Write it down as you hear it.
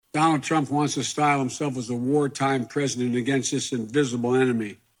Donald Trump wants to style himself as a wartime president against this invisible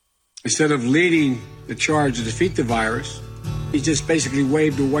enemy. Instead of leading the charge to defeat the virus, he just basically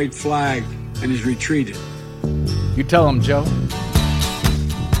waved a white flag and he's retreated. You tell him, Joe.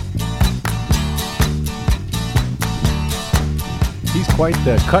 He's quite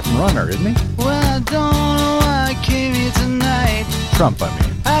the cut and runner, isn't he? Well, I don't know why I came here tonight. Trump, I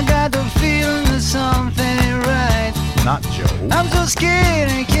mean. I got the feeling that something ain't right. Not Joe. I'm so scared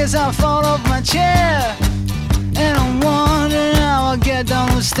in case I fall off my chair. And I'm wondering how I'll get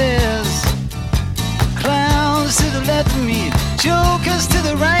down the stairs. Clowns to the left of me, jokers to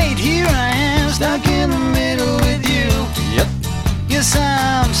the right. Here I am, stuck in the middle with you. Yep. Yes,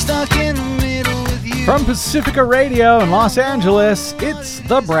 I'm stuck in the middle with you. From Pacifica Radio in Los Angeles, it's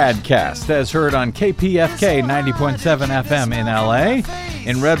the BradCast, as heard on KPFK 90.7 FM in LA,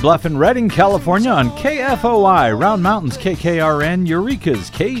 in Red Bluff and Redding, California on KFOI, Round Mountains KKRN,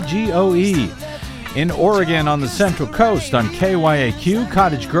 Eureka's KGOE, in Oregon on the Central Coast on KYAQ,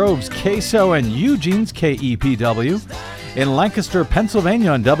 Cottage Grove's KSO and Eugene's KEPW, in Lancaster,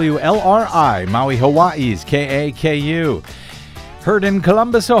 Pennsylvania on WLRI, Maui, Hawaii's KAKU, heard in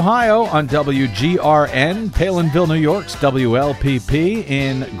Columbus, Ohio on WGRN, Palinville, New York's WLPP,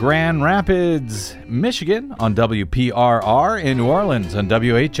 in Grand Rapids, Michigan on WPRR, in New Orleans on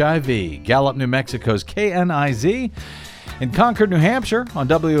WHIV, Gallup, New Mexico's KNIZ, in Concord, New Hampshire on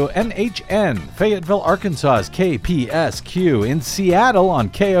WNHN, Fayetteville, Arkansas's KPSQ, in Seattle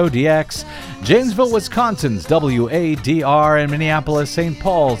on KODX, Janesville, Wisconsin's WADR, and Minneapolis, St.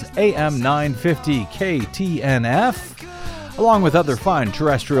 Paul's AM 950 KTNF. Along with other fine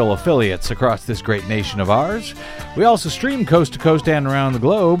terrestrial affiliates across this great nation of ours. We also stream coast to coast and around the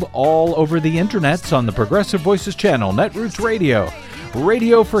globe, all over the internets on the Progressive Voices channel, Netroots Radio,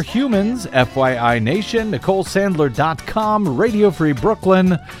 Radio for Humans, FYI Nation, NicoleSandler.com, Radio Free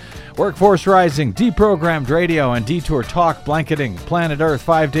Brooklyn, Workforce Rising, Deprogrammed Radio, and Detour Talk, blanketing planet Earth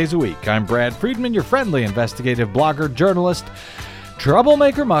 5 days a week. I'm Brad Friedman, your friendly investigative blogger, journalist,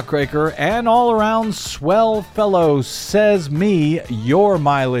 troublemaker, muckraker, and all-around swell fellow. Says me, your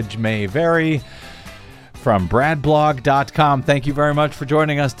mileage may vary. From bradblog.com. Thank you very much for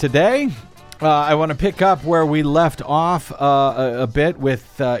joining us today. I want to pick up where we left off a bit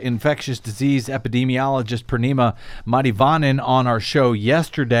with infectious disease epidemiologist Purnima Madhivanan on our show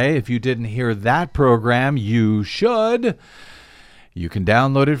yesterday. If you didn't hear that program, you should. You can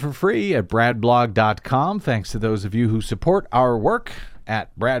download it for free at bradblog.com. Thanks to those of you who support our work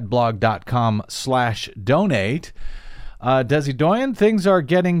at bradblog.com/donate. Desi Doyen, things are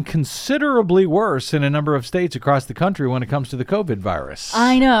getting considerably worse in a number of states across the country when it comes to the COVID virus.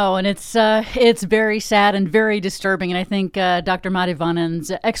 I know, and it's very sad and very disturbing. And I think Dr.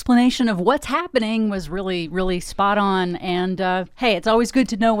 Madhivanan's explanation of what's happening was really, really spot on. And hey, it's always good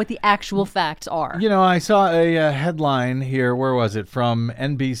to know what the actual facts are. You know, I saw a headline here. Where was it? From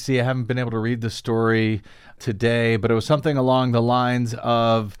NBC. I haven't been able to read the story today, but it was something along the lines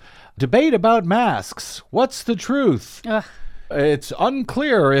of debate about masks. What's the truth? Ugh. It's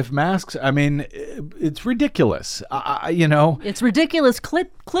unclear if masks, I mean, it's ridiculous. It's ridiculous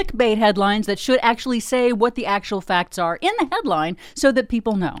clickbait headlines that should actually say what the actual facts are in the headline so that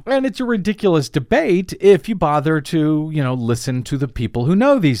people know. And it's a ridiculous debate if you bother to, listen to the people who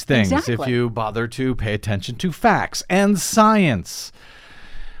know these things. Exactly. If you bother to pay attention to facts and science.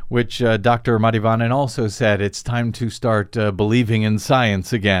 Which Dr. Madhivanan also said it's time to start believing in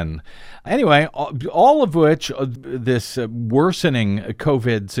science again. Anyway, all of which this worsening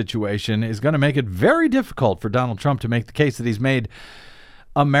COVID situation is going to make it very difficult for Donald Trump to make the case that he's made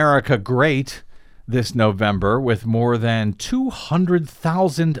America great this November, with more than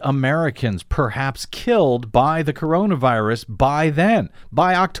 200,000 Americans perhaps killed by the coronavirus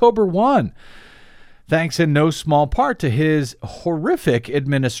by October 1. Thanks in no small part to his horrific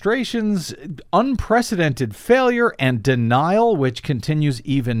administration's unprecedented failure and denial, which continues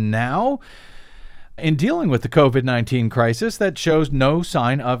even now, in dealing with the COVID-19 crisis that shows no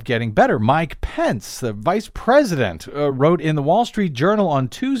sign of getting better. Mike Pence, the vice president, wrote in the Wall Street Journal on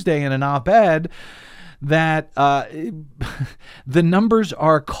Tuesday in an op-ed that the numbers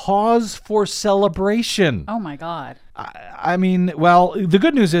are cause for celebration. Oh, my God. I mean, well, the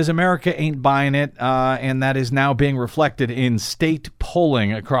good news is America ain't buying it, and that is now being reflected in state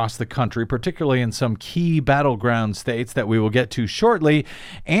polling across the country, particularly in some key battleground states that we will get to shortly,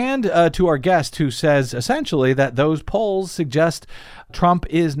 and to our guest who says essentially that those polls suggest Trump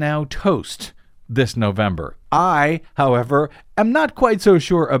is now toast. this November. I, however, am not quite so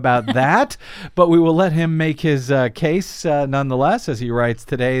sure about that, but we will let him make his case nonetheless, as he writes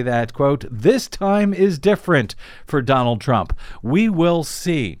today that, quote, "This time is different for Donald Trump. We will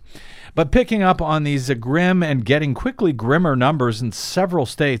see." But picking up on these grim and getting quickly grimmer numbers in several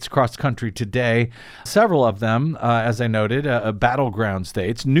states across the country today, several of them, as I noted, battleground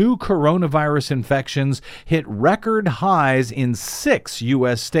states, new coronavirus infections hit record highs in 6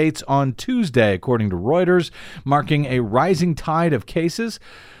 U.S. states on Tuesday, according to Reuters, marking a rising tide of cases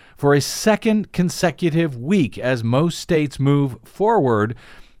for a second consecutive week as most states move forward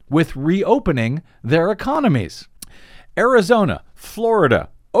with reopening their economies. Arizona, Florida,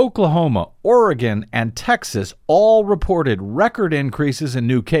 Oklahoma, Oregon, and Texas all reported record increases in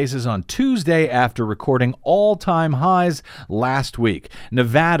new cases on Tuesday after recording all-time highs last week.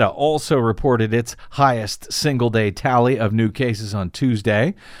 Nevada also reported its highest single-day tally of new cases on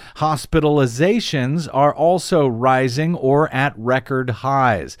Tuesday. Hospitalizations are also rising or at record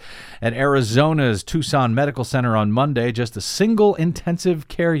highs. At Arizona's Tucson Medical Center on Monday, just a single intensive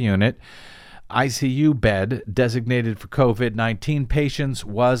care unit ICU bed designated for COVID-19 patients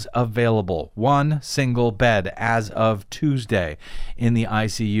was available. One single bed as of Tuesday in the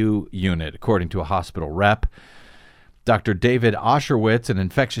ICU unit, according to a hospital rep. Dr. David Osherwitz, an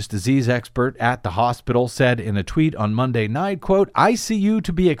infectious disease expert at the hospital, said in a tweet on Monday night, quote, "ICU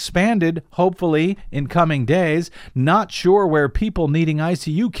to be expanded, hopefully, in coming days. Not sure where people needing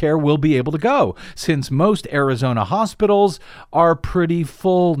ICU care will be able to go, since most Arizona hospitals are pretty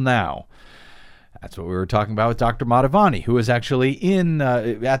full now." That's what we were talking about with Dr. Madhavani, who is actually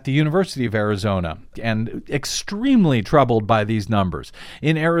at the University of Arizona and extremely troubled by these numbers.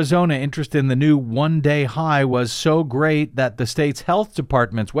 In Arizona, interest in the new one-day high was so great that the state's health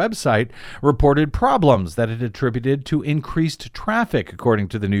department's website reported problems that it attributed to increased traffic, according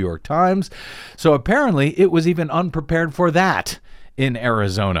to the New York Times. So apparently it was even unprepared for that in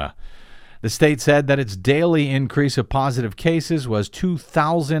Arizona. The state said that its daily increase of positive cases was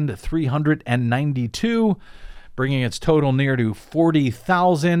 2,392, bringing its total near to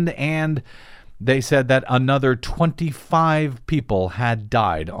 40,000, and they said that another 25 people had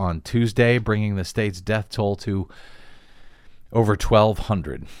died on Tuesday, bringing the state's death toll to over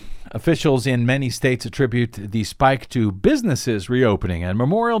 1,200. Officials in many states attribute the spike to businesses reopening and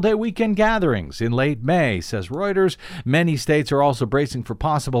Memorial Day weekend gatherings in late May, says Reuters. Many states are also bracing for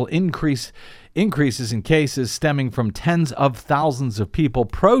possible increases in cases stemming from tens of thousands of people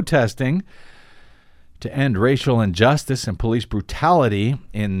protesting to end racial injustice and police brutality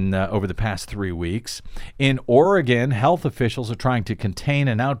over the past 3 weeks. In Oregon, health officials are trying to contain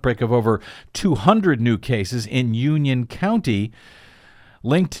an outbreak of over 200 new cases in Union County,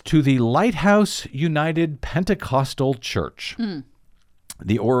 linked to the Lighthouse United Pentecostal Church.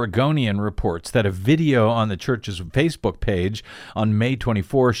 The Oregonian reports that a video on the church's Facebook page on May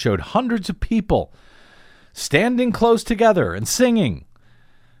 24 showed hundreds of people standing close together and singing.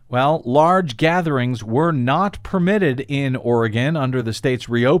 Well, large gatherings were not permitted in Oregon under the state's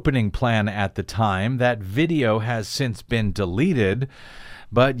reopening plan at the time. That video has since been deleted.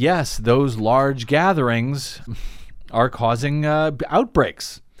 But yes, those large gatherings are causing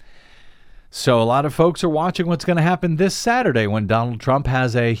outbreaks. So a lot of folks are watching what's going to happen this Saturday when Donald Trump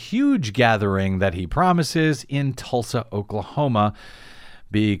has a huge gathering that he promises in Tulsa, Oklahoma,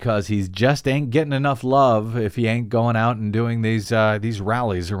 because he just ain't getting enough love if he ain't going out and doing these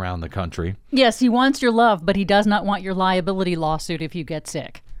rallies around the country. Yes, he wants your love, but he does not want your liability lawsuit if you get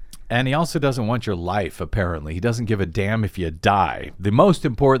sick. And he also doesn't want your life, apparently. He doesn't give a damn if you die. The most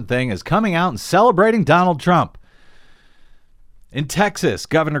important thing is coming out and celebrating Donald Trump. In Texas,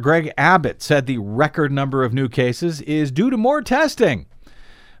 Governor Greg Abbott said the record number of new cases is due to more testing.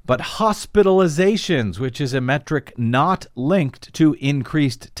 But hospitalizations, which is a metric not linked to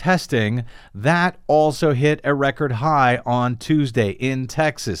increased testing, that also hit a record high on Tuesday in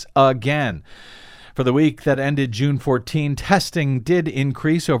Texas again. For the week that ended June 14, testing did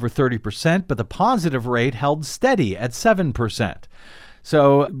increase over 30%, but the positive rate held steady at 7%.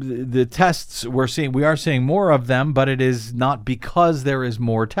 So the tests we are seeing more of them, but it is not because there is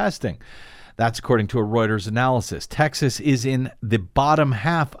more testing. That's according to a Reuters analysis. Texas is in the bottom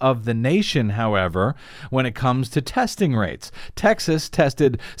half of the nation, however, when it comes to testing rates. Texas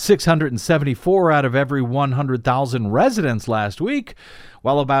tested 674 out of every 100,000 residents last week,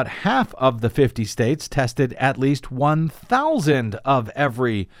 while about half of the 50 states tested at least 1,000 of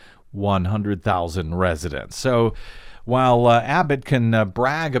every 100,000 residents. So while Abbott can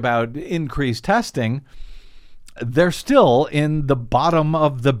brag about increased testing, they're still in the bottom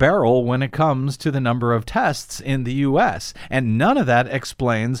of the barrel when it comes to the number of tests in the U.S. And none of that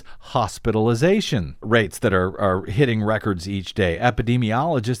explains hospitalization rates that are hitting records each day.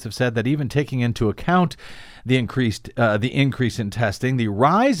 Epidemiologists have said that even taking into account the increase in testing, the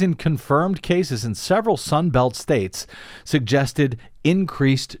rise in confirmed cases in several Sunbelt states suggested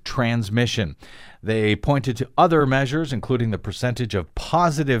increased transmission. They pointed to other measures, including the percentage of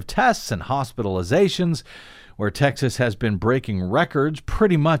positive tests and hospitalizations, where Texas has been breaking records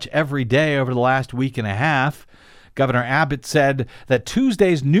pretty much every day over the last week and a half. Governor Abbott said that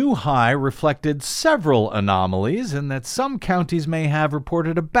Tuesday's new high reflected several anomalies and that some counties may have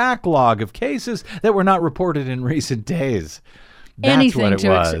reported a backlog of cases that were not reported in recent days. That's what it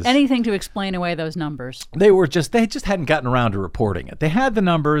was. Anything to explain away those numbers. They just hadn't gotten around to reporting it. They had the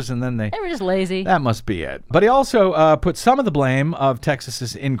numbers and then they were just lazy. That must be it. But he also put some of the blame of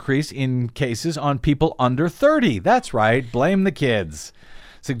Texas's increase in cases on people under 30. That's right. Blame the kids,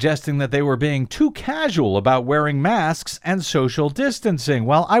 suggesting that they were being too casual about wearing masks and social distancing.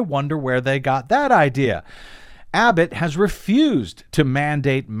 Well, I wonder where they got that idea. Abbott has refused to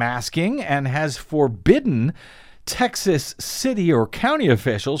mandate masking and has forbidden Texas city or county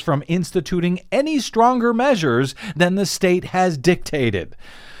officials from instituting any stronger measures than the state has dictated.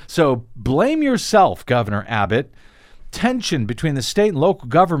 So blame yourself, Governor Abbott. Tension between the state and local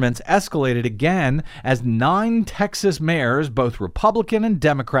governments escalated again as 9 Texas mayors, both Republican and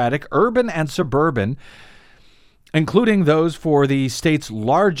Democratic, urban and suburban, including those for the state's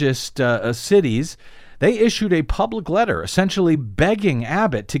largest cities, they issued a public letter essentially begging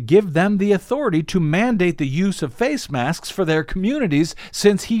Abbott to give them the authority to mandate the use of face masks for their communities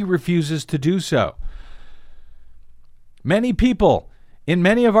since he refuses to do so. Many people in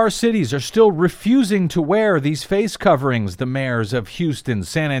many of our cities are still refusing to wear these face coverings, the mayors of Houston,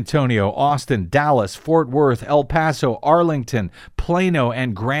 San Antonio, Austin, Dallas, Fort Worth, El Paso, Arlington, Plano,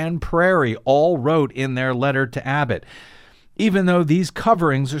 and Grand Prairie all wrote in their letter to Abbott. Even though these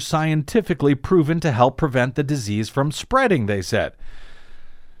coverings are scientifically proven to help prevent the disease from spreading, they said.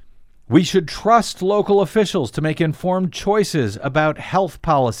 We should trust local officials to make informed choices about health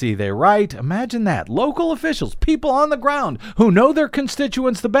policy, they write. Imagine that. Local officials, people on the ground who know their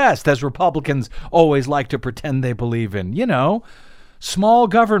constituents the best, as Republicans always like to pretend they believe in. You know, small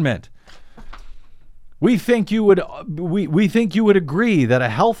government. We think you would agree that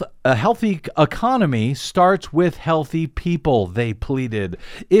a healthy economy starts with healthy people, they pleaded.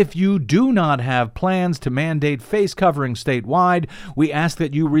 If you do not have plans to mandate face covering statewide, we ask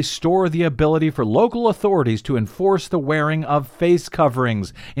that you restore the ability for local authorities to enforce the wearing of face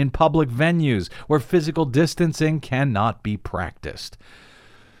coverings in public venues where physical distancing cannot be practiced.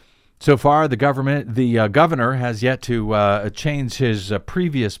 So far, the governor has yet to change his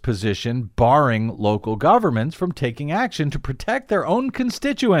previous position, barring local governments from taking action to protect their own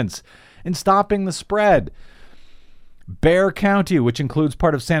constituents and stopping the spread. Bexar County, which includes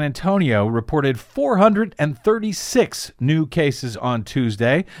part of San Antonio, reported 436 new cases on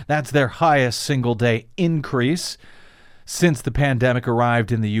Tuesday. That's their highest single-day increase since the pandemic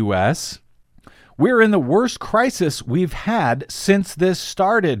arrived in the U.S. We're in the worst crisis we've had since this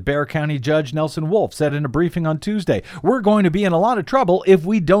started, Bexar County Judge Nelson Wolf said in a briefing on Tuesday. We're going to be in a lot of trouble if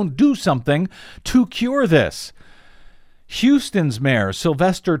we don't do something to cure this. Houston's mayor,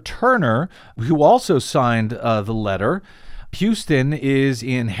 Sylvester Turner, who also signed the letter. Houston is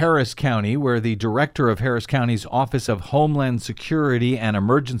in Harris County, where the director of Harris County's Office of Homeland Security and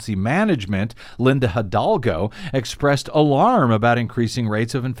Emergency Management, Linda Hidalgo, expressed alarm about increasing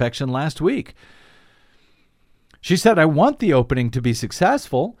rates of infection last week. She said, I want the opening to be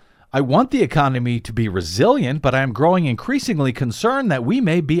successful. I want the economy to be resilient, but I am growing increasingly concerned that we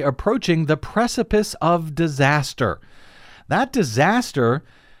may be approaching the precipice of disaster. That disaster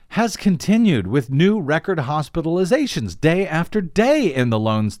has continued with new record hospitalizations day after day in the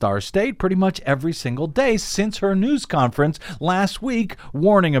Lone Star State, pretty much every single day since her news conference last week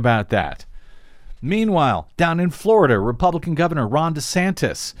warning about that. Meanwhile, down in Florida, Republican Governor Ron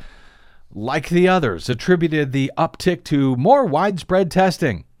DeSantis, like the others, attributed the uptick to more widespread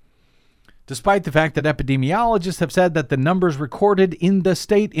testing, despite the fact that epidemiologists have said that the numbers recorded in the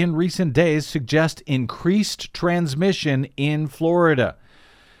state in recent days suggest increased transmission in Florida.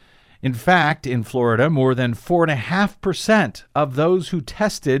 In fact, in Florida, more than 4.5% of those who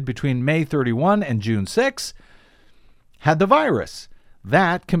tested between May 31 and June 6 had the virus.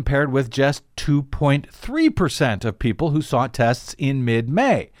 That compared with just 2.3% of people who sought tests in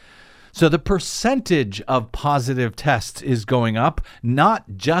mid-May. So the percentage of positive tests is going up,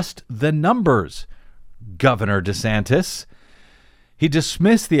 not just the numbers, Governor DeSantis. He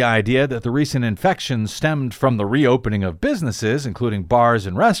dismissed the idea that the recent infections stemmed from the reopening of businesses, including bars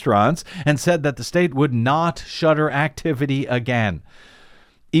and restaurants, and said that the state would not shutter activity again,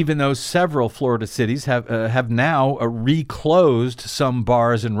 even though several Florida cities have now reclosed some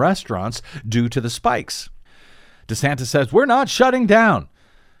bars and restaurants due to the spikes. DeSantis says, we're not shutting down.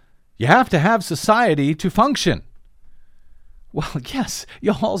 You have to have society to function. Well, yes,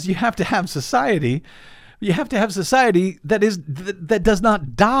 you have to have society. You have to have society that does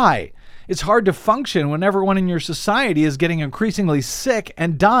not die. It's hard to function when everyone in your society is getting increasingly sick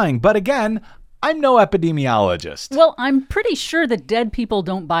and dying. But again, I'm no epidemiologist. Well, I'm pretty sure that dead people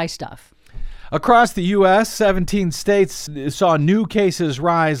don't buy stuff. Across the U.S., 17 states saw new cases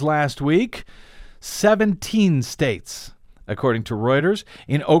rise last week. 17 states, according to Reuters.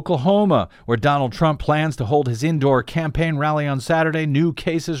 In Oklahoma, where Donald Trump plans to hold his indoor campaign rally on Saturday, new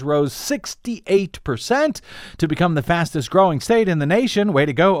cases rose 68% to become the fastest growing state in the nation. Way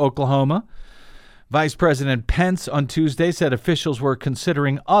to go, Oklahoma. Vice President Pence on Tuesday said officials were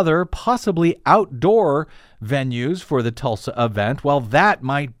considering other, possibly outdoor venues for the Tulsa event. Well, that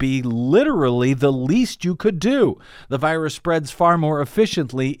might be literally the least you could do. The virus spreads far more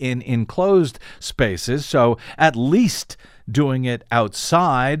efficiently in enclosed spaces, so at least doing it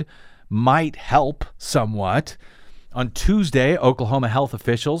outside might help somewhat. On Tuesday, Oklahoma health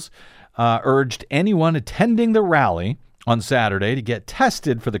officials urged anyone attending the rally on Saturday to get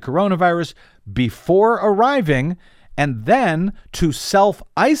tested for the coronavirus before arriving, and then to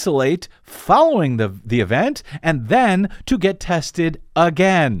self-isolate following the event, and then to get tested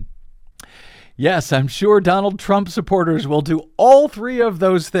again. Yes, I'm sure Donald Trump supporters will do all three of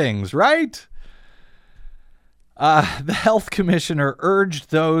those things, right? The health commissioner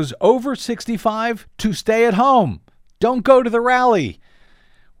urged those over 65 to stay at home. Don't go to the rally.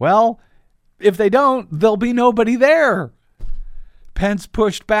 Well, if they don't, there'll be nobody there. Pence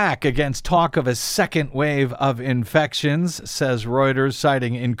pushed back against talk of a second wave of infections, says Reuters,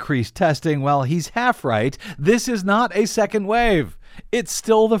 citing increased testing. Well, he's half right. This is not a second wave. It's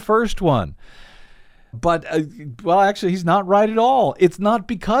still the first one. But, actually, he's not right at all. It's not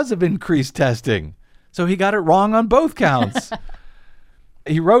because of increased testing. So he got it wrong on both counts.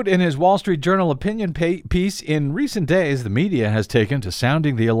 He wrote in his Wall Street Journal opinion piece, in recent days, the media has taken to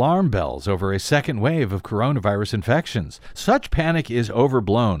sounding the alarm bells over a second wave of coronavirus infections. Such panic is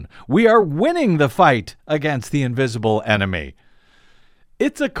overblown. We are winning the fight against the invisible enemy.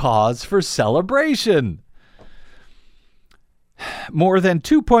 It's a cause for celebration. More than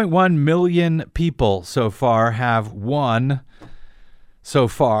 2.1 million people so far have won so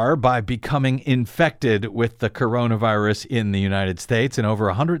far by becoming infected with the coronavirus in the United States, and over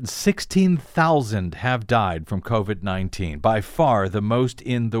 116,000 have died from COVID-19, by far the most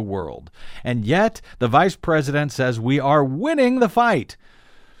in the world. And yet, the vice president says we are winning the fight,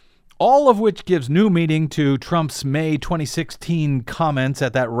 all of which gives new meaning to Trump's May 2016 comments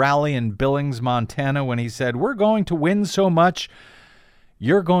at that rally in Billings, Montana, when he said, we're going to win so much,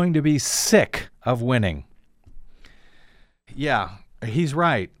 you're going to be sick of winning. Yeah. He's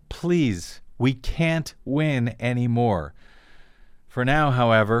right. Please, we can't win anymore. For now,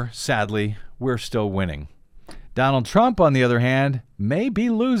 however, sadly, we're still winning. Donald Trump, on the other hand, may be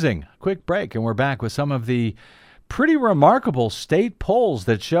losing. Quick break, and we're back with some of the pretty remarkable state polls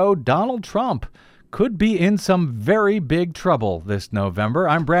that show Donald Trump could be in some very big trouble this November.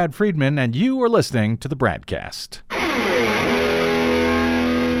 I'm Brad Friedman, and you are listening to the BradCast.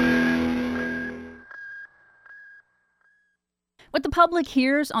 What the public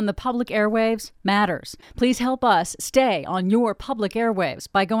hears on the public airwaves matters. Please help us stay on your public airwaves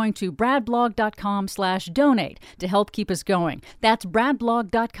by going to bradblog.com/donate to help keep us going. That's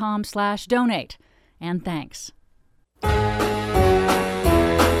bradblog.com/donate. And thanks.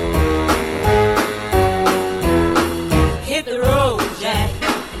 Hit the road, Jack.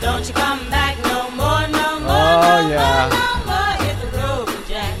 Don't you come back no more, no more, oh, yeah. no more. Hit the road,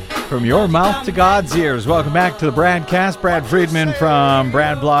 Jack. From your mouth to God's ears. Welcome back to the BradCast. Brad Friedman from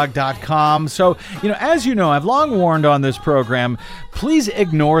bradblog.com. So, as you know, I've long warned on this program, please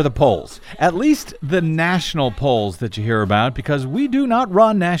ignore the polls, at least the national polls that you hear about, because we do not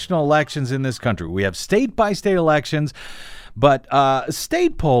run national elections in this country. We have state-by-state elections. But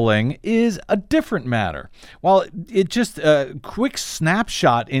state polling is a different matter. While it's just a quick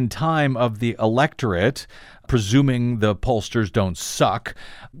snapshot in time of the electorate, presuming the pollsters don't suck,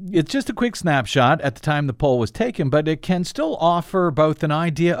 it's just a quick snapshot at the time the poll was taken, but it can still offer both an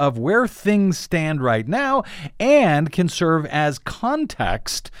idea of where things stand right now and can serve as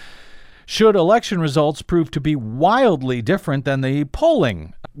context should election results prove to be wildly different than the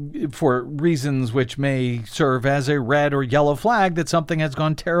polling for reasons which may serve as a red or yellow flag that something has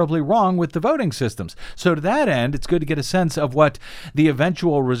gone terribly wrong with the voting systems. So to that end, it's good to get a sense of what the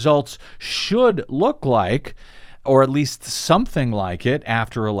eventual results should look like, or at least something like it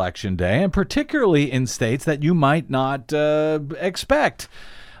after Election Day, and particularly in states that you might not expect,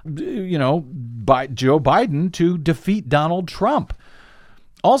 Joe Biden to defeat Donald Trump.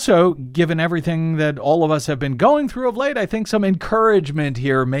 Also, given everything that all of us have been going through of late, I think some encouragement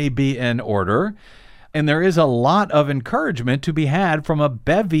here may be in order. And there is a lot of encouragement to be had from a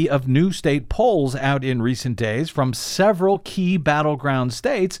bevy of new state polls out in recent days from several key battleground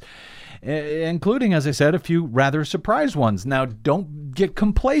states, including, as I said, a few rather surprise ones. Now, don't get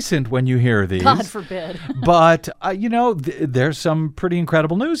complacent when you hear these. God forbid. But, there's some pretty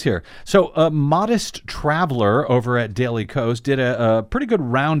incredible news here. So, a Modest Traveler over at Daily Kos did a pretty good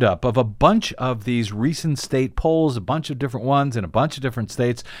roundup of a bunch of these recent state polls, a bunch of different ones in a bunch of different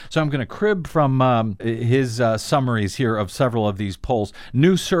states. So I'm going to crib from his summaries here of several of these polls.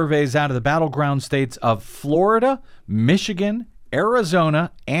 New surveys out of the battleground states of Florida, Michigan,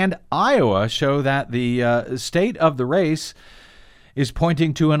 Arizona, and Iowa show that the state of the race is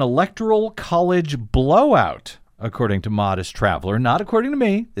pointing to an electoral college blowout, according to Modest Traveler, not according to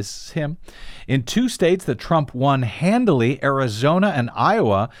me. This is him. In two states that Trump won handily, Arizona and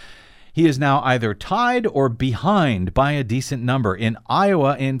Iowa, he is now either tied or behind by a decent number. In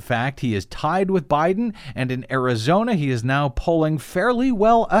Iowa, in fact, he is tied with Biden, and in Arizona, he is now polling fairly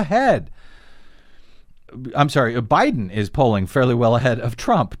well ahead. I'm sorry, Biden is polling fairly well ahead of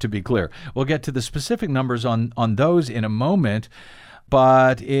Trump, to be clear. We'll get to the specific numbers on those in a moment.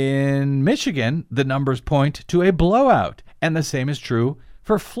 But in Michigan, the numbers point to a blowout. And the same is true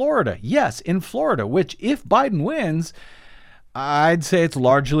for Florida. Yes, in Florida, which if Biden wins, I'd say it's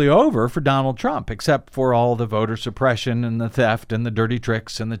largely over for Donald Trump, except for all the voter suppression and the theft and the dirty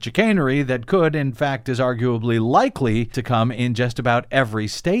tricks and the chicanery that could, in fact, is arguably likely to come in just about every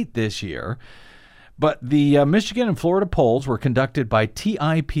state this year. But the Michigan and Florida polls were conducted by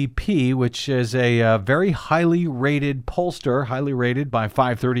TIPP, which is a very highly rated pollster, highly rated by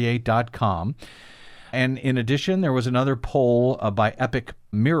 538.com. And in addition, there was another poll by Epic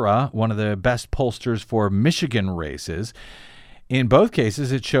Mira, one of the best pollsters for Michigan races. In both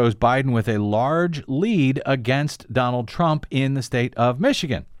cases, it shows Biden with a large lead against Donald Trump in the state of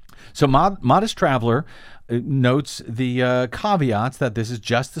Michigan. So Modest Traveler notes the caveats that this is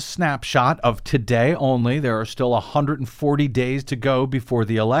just a snapshot of today only. There are still 140 days to go before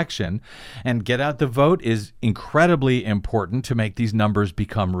the election, and get out the vote is incredibly important to make these numbers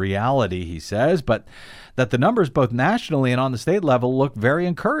become reality, he says, but that the numbers both nationally and on the state level look very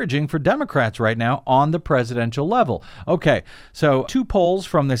encouraging for Democrats right now on the presidential level. Okay, so two polls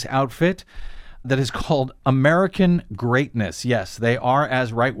from this outfit that is called American Greatness. Yes, they are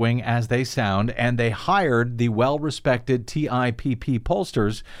as right-wing as they sound, and they hired the well-respected TIPP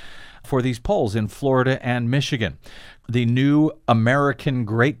pollsters for these polls in Florida and Michigan. The new American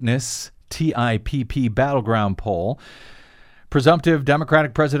Greatness TIPP battleground poll. Presumptive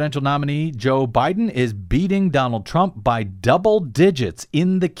Democratic presidential nominee Joe Biden is beating Donald Trump by double digits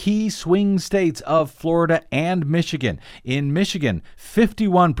in the key swing states of Florida and Michigan. In Michigan,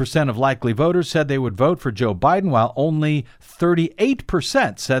 51% of likely voters said they would vote for Joe Biden, while only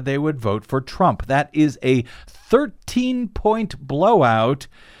 38% said they would vote for Trump. That is a 13-point blowout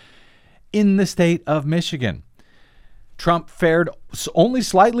in the state of Michigan. Trump fared only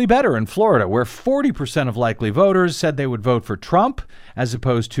slightly better in Florida, where 40% of likely voters said they would vote for Trump, as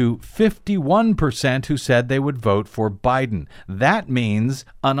opposed to 51% who said they would vote for Biden. That means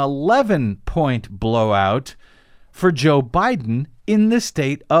an 11-point blowout for Joe Biden in the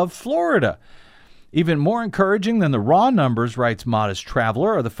state of Florida. Even more encouraging than the raw numbers, writes Modest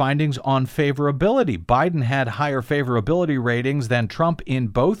Traveler, are the findings on favorability. Biden had higher favorability ratings than Trump in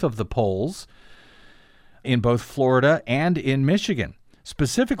both of the polls, in both Florida and in Michigan.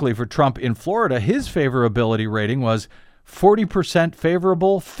 Specifically for Trump in Florida, his favorability rating was 40%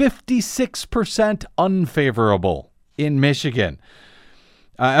 favorable, 56% unfavorable in Michigan.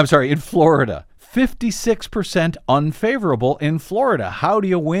 In Florida. 56% unfavorable in Florida. How do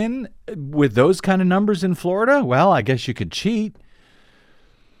you win with those kind of numbers in Florida? Well, I guess you could cheat.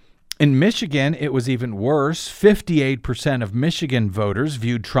 In Michigan, it was even worse. 58% of Michigan voters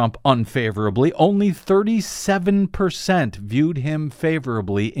viewed Trump unfavorably. Only 37% viewed him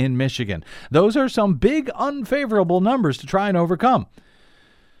favorably in Michigan. Those are some big unfavorable numbers to try and overcome.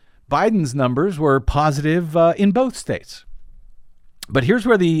 Biden's numbers were positive in both states. But here's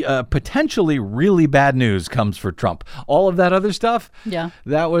where the potentially really bad news comes for Trump. All of that other stuff,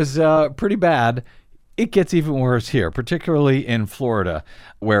 that was pretty bad. It gets even worse here, particularly in Florida,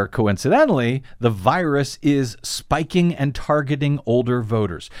 where coincidentally, the virus is spiking and targeting older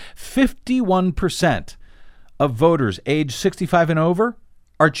voters. 51% of voters aged 65 and over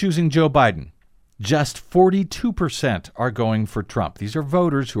are choosing Joe Biden. Just 42% are going for Trump. These are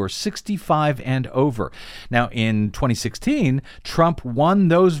voters who are 65 and over. Now, in 2016, Trump won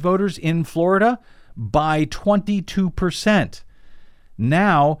those voters in Florida by 22%.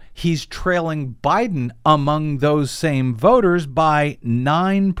 Now he's trailing Biden among those same voters by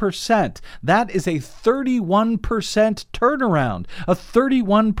 9%. That is a 31% turnaround, a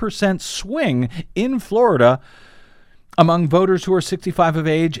 31% swing in Florida among voters who are 65 of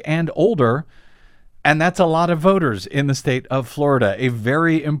age and older. And that's a lot of voters in the state of Florida, a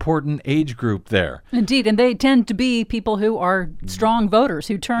very important age group there. Indeed, and they tend to be people who are strong voters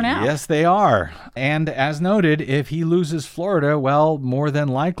who turn out. Yes, they are. And as noted, if he loses Florida, well, more than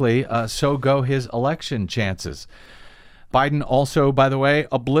likely, so go his election chances. Biden also, by the way,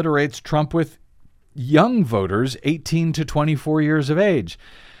 obliterates Trump with young voters, 18 to 24 years of age.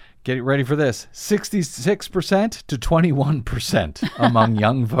 Get ready for this, 66% to 21% among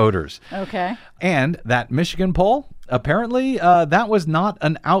young voters. Okay. And that Michigan poll, apparently that was not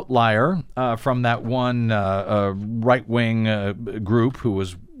an outlier from that one right-wing group who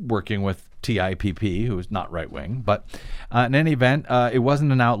was working with TIPP, who is not right-wing. But in any event, it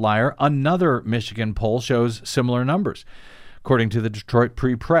wasn't an outlier. Another Michigan poll shows similar numbers. According to the Detroit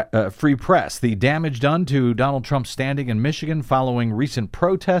Free Press, the damage done to Donald Trump's standing in Michigan following recent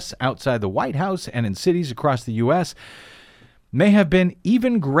protests outside the White House and in cities across the U.S. may have been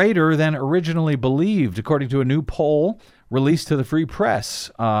even greater than originally believed, according to a new poll released to the Free Press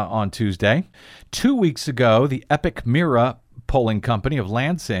on Tuesday. 2 weeks ago, the Epic Mira polling company of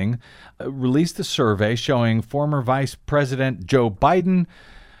Lansing released a survey showing former Vice President Joe Biden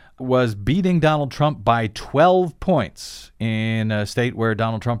was beating Donald Trump by 12 points in a state where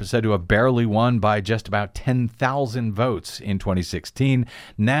Donald Trump is said to have barely won by just about 10,000 votes in 2016.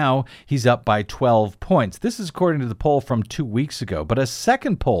 Now he's up by 12 points. This is according to the poll from 2 weeks ago. But a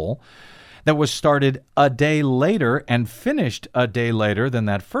second poll that was started a day later and finished a day later than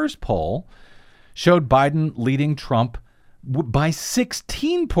that first poll showed Biden leading Trump by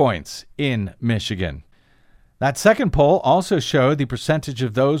 16 points in Michigan. That second poll also showed the percentage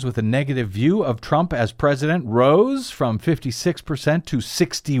of those with a negative view of Trump as president rose from 56% to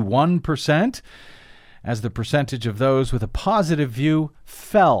 61%, as the percentage of those with a positive view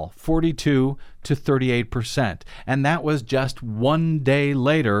fell 42 to 38%. And that was just 1 day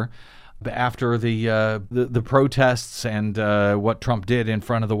later after the protests and what Trump did in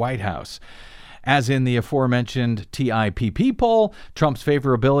front of the White House. As in the aforementioned TIPP poll, Trump's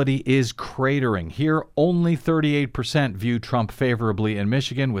favorability is cratering. Here, only 38% view Trump favorably in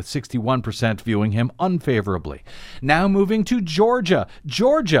Michigan, with 61% viewing him unfavorably. Now moving to Georgia.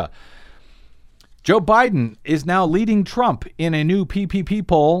 Joe Biden is now leading Trump in a new PPP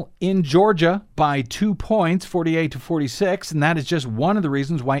poll in Georgia by 2 points, 48 to 46, and that is just one of the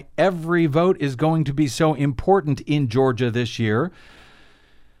reasons why every vote is going to be so important in Georgia this year.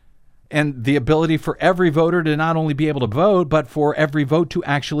 And the ability for every voter to not only be able to vote, but for every vote to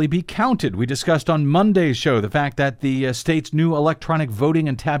actually be counted. We discussed on Monday's show the fact that the state's new electronic voting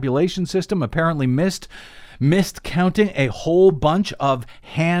and tabulation system apparently missed counting a whole bunch of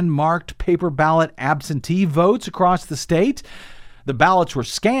hand-marked paper ballot absentee votes across the state. The ballots were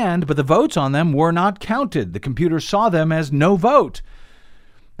scanned, but the votes on them were not counted. The computer saw them as no vote.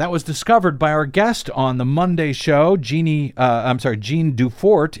 That was discovered by our guest on the Monday show, Jean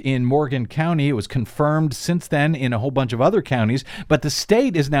Dufort in Morgan County. It was confirmed since then in a whole bunch of other counties. But the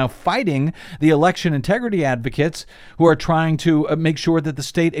state is now fighting the election integrity advocates who are trying to make sure that the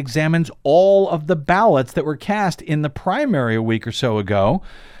state examines all of the ballots that were cast in the primary a week or so ago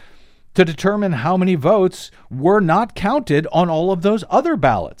to determine how many votes were not counted on all of those other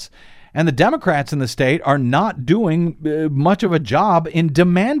ballots. And the Democrats in the state are not doing much of a job in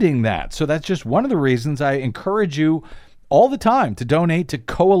demanding that. So that's just one of the reasons I encourage you all the time to donate to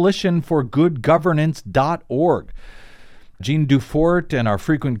coalitionforgoodgovernance.org. Jean Dufort and our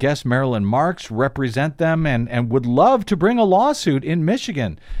frequent guest Marilyn Marks represent them and would love to bring a lawsuit in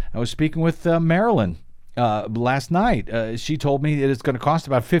Michigan. I was speaking with Marilyn last night. She told me it's going to cost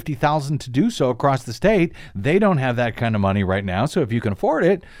about $50,000 to do so across the state. They don't have that kind of money right now. So if you can afford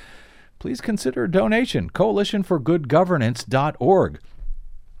it, please consider a donation, coalitionforgoodgovernance.org.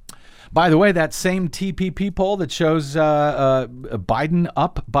 By the way, that same TPP poll that shows Biden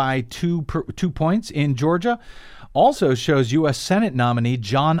up by 2 points in Georgia also shows U.S. Senate nominee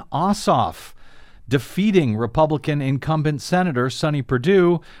Jon Ossoff defeating Republican incumbent Senator Sonny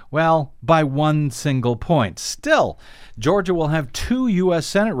Perdue, well, by one single point. Still, Georgia will have 2 U.S.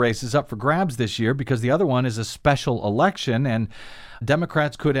 Senate races up for grabs this year because the other one is a special election, and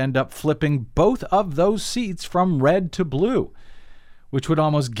Democrats could end up flipping both of those seats from red to blue, which would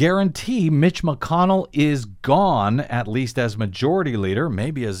almost guarantee Mitch McConnell is gone, at least as majority leader,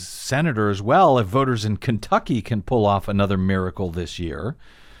 maybe as senator as well, if voters in Kentucky can pull off another miracle this year.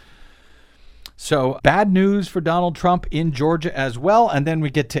 So bad news for Donald Trump in Georgia as well. And then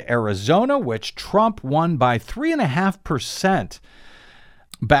we get to Arizona, which Trump won by 3.5%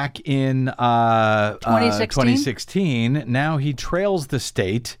 back in 2016. Now he trails the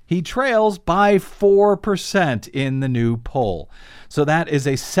state. He trails by 4% in the new poll. So that is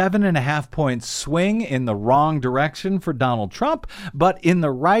a 7.5-point swing in the wrong direction for Donald Trump, but in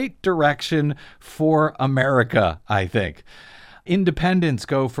the right direction for America, I think. Independents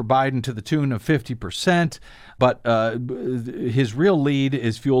go for Biden to the tune of 50%, but his real lead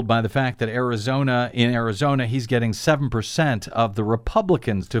is fueled by the fact that in Arizona, he's getting 7% of the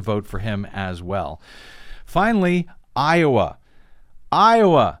Republicans to vote for him as well. Finally, Iowa.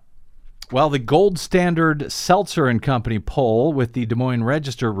 Well, the gold standard Seltzer and Company poll with the Des Moines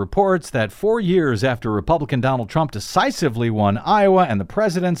Register reports that 4 years after Republican Donald Trump decisively won Iowa and the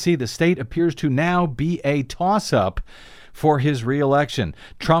presidency, the state appears to now be a toss-up for his reelection.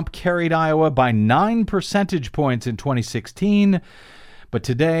 Trump carried Iowa by 9 percentage points in 2016, but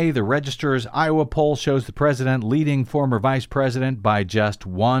today the Register's Iowa poll shows the president leading former vice president by just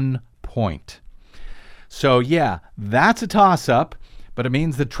 1 point. So yeah, that's a toss-up, but it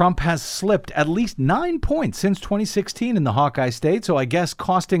means that Trump has slipped at least 9 points since 2016 in the Hawkeye state, so I guess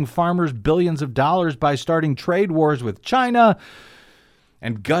costing farmers billions of dollars by starting trade wars with China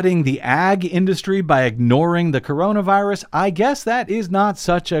and gutting the ag industry by ignoring the coronavirus, I guess that is not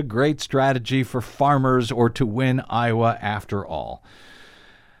such a great strategy for farmers or to win Iowa after all.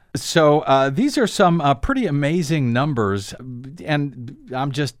 So these are some pretty amazing numbers, and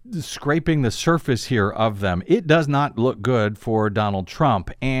I'm just scraping the surface here of them. It does not look good for Donald Trump,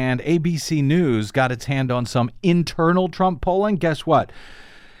 and ABC News got its hand on some internal Trump polling. Guess what?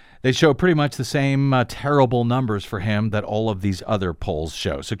 They show pretty much the same terrible numbers for him that all of these other polls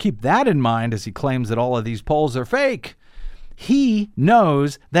show. So keep that in mind as he claims that all of these polls are fake. He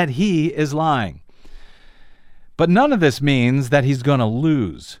knows that he is lying. But none of this means that he's going to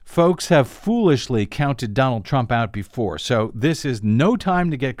lose. Folks have foolishly counted Donald Trump out before, so this is no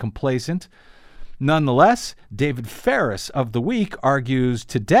time to get complacent. Nonetheless, David Faris of The Week argues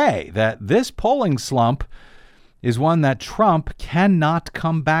today that this polling slump is one that Trump cannot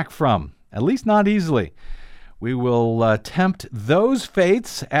come back from, at least not easily. We will tempt those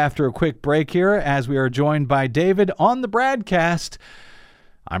fates after a quick break here as we are joined by David on the BradCast.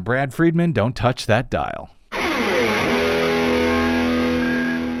 I'm Brad Friedman. Don't touch that dial.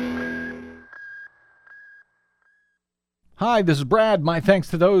 Hi, this is Brad. My thanks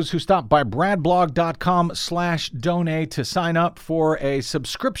to those who stopped by bradblog.com/donate to sign up for a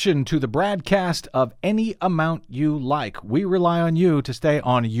subscription to the BradCast of any amount you like. We rely on you to stay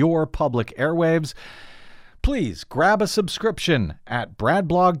on your public airwaves. Please grab a subscription at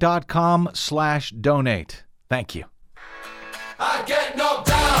bradblog.com/donate. Thank you. I get knocked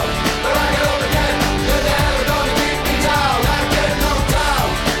down, but I get up again. You're never gonna keep me down. I get knocked down,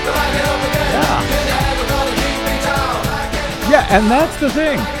 but I get up again. You're never gonna keep me down. Yeah, and that's the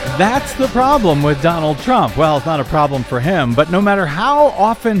thing. That's the problem with Donald Trump. Well, it's not a problem for him, but no matter how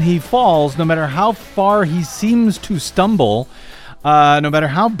often he falls, no matter how far he seems to stumble, no matter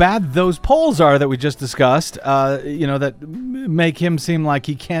how bad those polls are that we just discussed, that make him seem like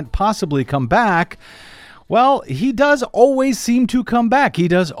he can't possibly come back, well, he does always seem to come back. He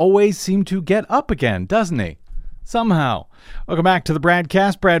does always seem to get up again, doesn't he? Somehow. Welcome back to the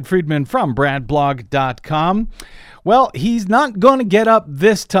BradCast. Brad Friedman from bradblog.com. Well, he's not going to get up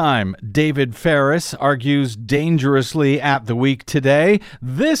this time, David Faris argues dangerously at The Week today.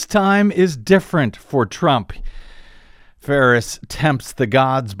 This time is different for Trump. Faris tempts the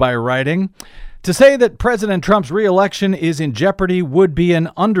gods by writing, "To say that President Trump's re-election is in jeopardy would be an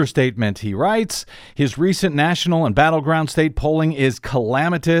understatement," he writes. His recent national and battleground state polling is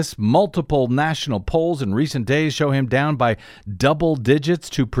calamitous. Multiple national polls in recent days show him down by double digits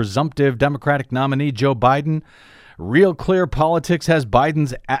to presumptive Democratic nominee Joe Biden. Real Clear Politics has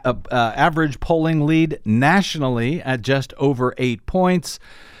Biden's average polling lead nationally at just over 8 points.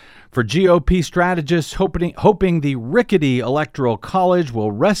 For GOP strategists hoping the rickety Electoral College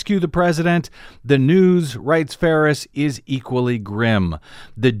will rescue the president, the news, writes Faris, is equally grim.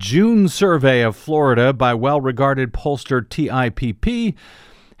 The June survey of Florida by well-regarded pollster TIPP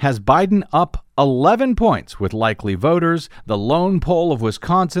has Biden up 11 points with likely voters. The lone poll of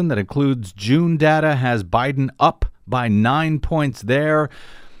Wisconsin that includes June data has Biden up by 9 points there.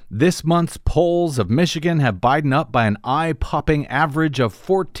 This month's polls of Michigan have Biden up by an eye-popping average of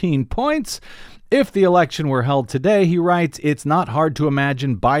 14 points. If the election were held today, he writes, it's not hard to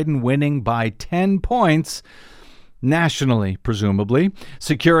imagine Biden winning by 10 points, nationally, presumably,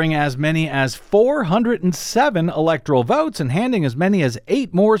 securing as many as 407 electoral votes and handing as many as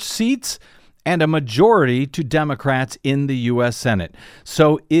 8 more seats and a majority to Democrats in the U.S. Senate.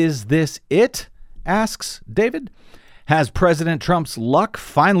 So is this it? Asks David. Has President Trump's luck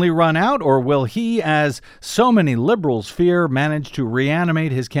finally run out, or will he, as so many liberals fear, manage to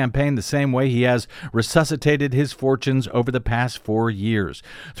reanimate his campaign the same way he has resuscitated his fortunes over the past 4 years?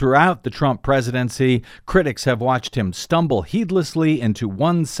 Throughout the Trump presidency, critics have watched him stumble heedlessly into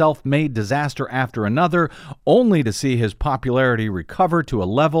one self-made disaster after another, only to see his popularity recover to a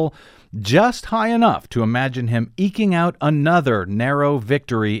level just high enough to imagine him eking out another narrow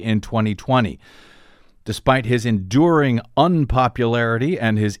victory in 2020. Despite his enduring unpopularity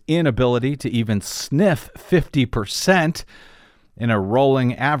and his inability to even sniff 50% in a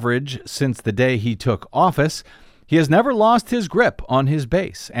rolling average since the day he took office, he has never lost his grip on his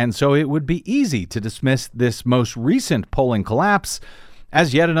base, and so it would be easy to dismiss this most recent polling collapse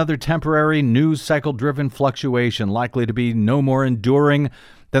as yet another temporary news cycle-driven fluctuation likely to be no more enduring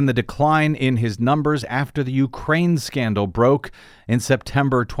than the decline in his numbers after the Ukraine scandal broke in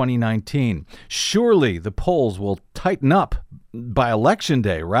September 2019. Surely the polls will tighten up by Election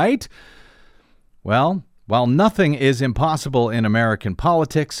Day, right? Well, while nothing is impossible in American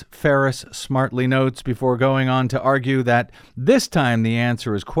politics, Faris smartly notes before going on to argue that this time the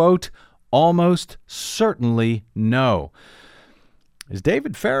answer is, quote, almost certainly no. Is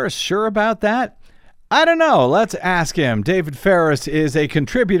David Faris sure about that? I don't know. Let's ask him. David Faris is a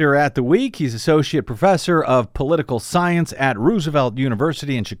contributor at The Week. He's associate professor of political science at Roosevelt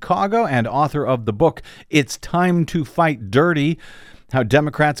University in Chicago and author of the book It's Time to Fight Dirty: How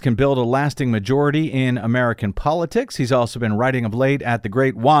Democrats Can Build a Lasting Majority in American Politics. He's also been writing of late at the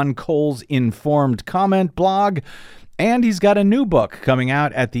great Juan Cole's Informed Comment blog. And he's got a new book coming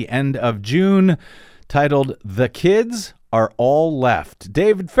out at the end of June titled The Kids Are All Left.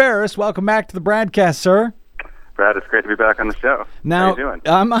 David Faris, welcome back to the BradCast, sir. Brad, it's great to be back on the show. Now, how you doing?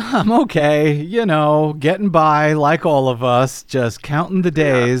 I'm okay, you know, getting by like all of us, just counting the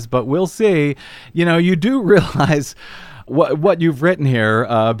days, but we'll see. You know, you do realize what you've written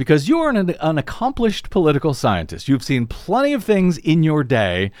here because you're an accomplished political scientist. You've seen plenty of things in your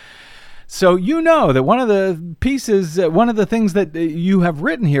day. So you know that one of the things that you have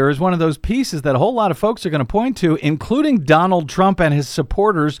written here is one of those pieces that a whole lot of folks are going to point to, including Donald Trump and his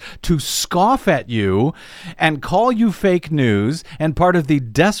supporters, to scoff at you and call you fake news and part of the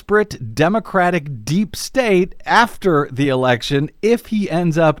desperate Democratic deep state after the election if he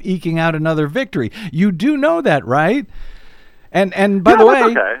ends up eking out another victory. You do know that, right? And by the way,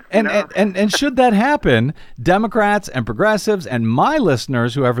 okay. and should that happen, Democrats and progressives and my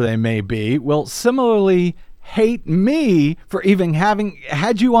listeners, whoever they may be, will similarly hate me for even having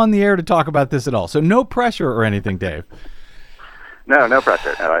had you on the air to talk about this at all. So no pressure or anything, Dave. No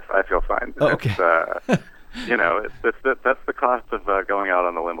pressure. No, I feel fine. Okay. That's the cost of going out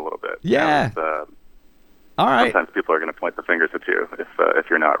on the limb a little bit. Yeah. All right. Sometimes people are going to point the fingers at you if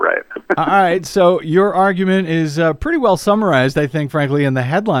you're not right. All right. So your argument is pretty well summarized, I think, frankly, in the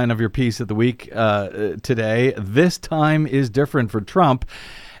headline of your piece at The Week today. This time is different for Trump.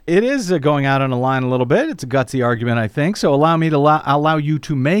 It is going out on a line a little bit. It's a gutsy argument, I think. So allow me to allow you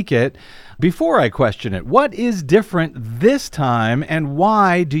to make it before I question it. What is different this time, and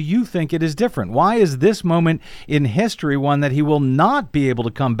why do you think it is different? Why is this moment in history one that he will not be able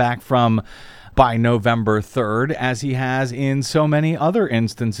to come back from by November 3rd, as he has in so many other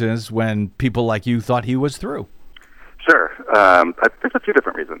instances when people like you thought he was through? Sure. There's a few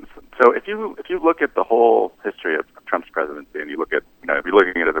different reasons. So if you look at the whole history of Trump's presidency and you look at, if you're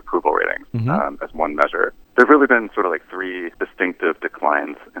looking at his approval ratings as one measure, there've really been sort of like three distinctive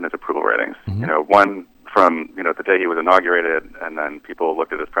declines in his approval ratings. One from, the day he was inaugurated, and then people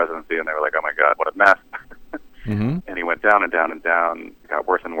looked at his presidency and they were like, oh my God, what a mess. And he went down and down and down, got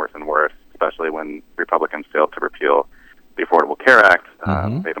worse and worse and worse, especially when Republicans failed to repeal the Affordable Care Act,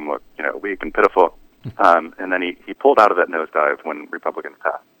 made him look, weak and pitiful. And then he pulled out of that nosedive when Republicans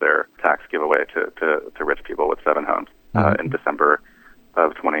passed their tax giveaway to rich people with 7 homes in December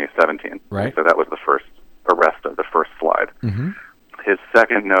of 2017. Right. So that was the first arrest of the first slide. His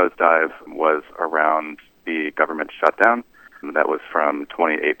second nosedive was around the government shutdown. That was from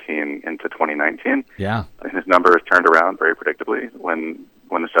 2018 into 2019. Yeah. And his numbers turned around very predictably when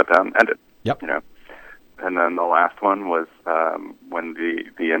the shutdown ended. Yep. You know, and then the last one was when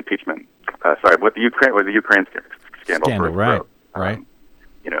the impeachment. With the Ukraine scandal first right, broke. Right.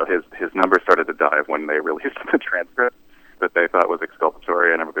 You know, his numbers started to dive when they released the transcript that they thought was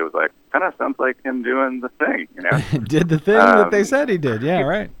exculpatory, and everybody was like, kind of sounds like him doing the thing, you know? Did the thing that they said he did. Yeah,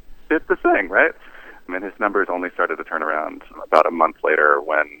 right. Did the thing, right? I mean, his numbers only started to turn around about a month later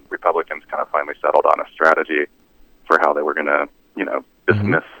when Republicans kind of finally settled on a strategy for how they were going to, you know,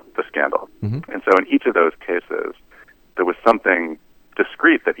 dismiss the scandal. And so in each of those cases, there was something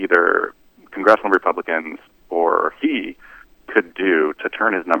discrete that either congressional Republicans or he could do to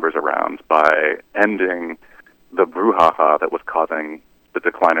turn his numbers around by ending the brouhaha that was causing the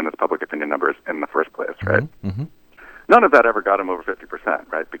decline in his public opinion numbers in the first place, right? None of that ever got him over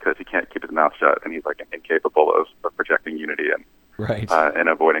 50%, right? Because he can't keep his mouth shut, and he's like incapable of projecting unity and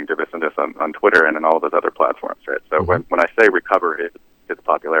avoiding divisiveness on Twitter and in all of those other platforms, right? So when I say recover his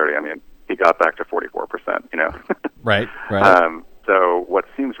popularity, I mean he got back to 44%, you know? Right. So what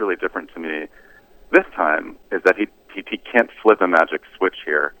seems really different to me this time is that he can't flip a magic switch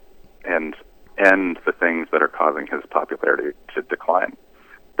here and end the things that are causing his popularity to decline.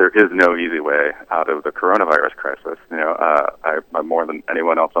 There is no easy way out of the coronavirus crisis. You know, I more than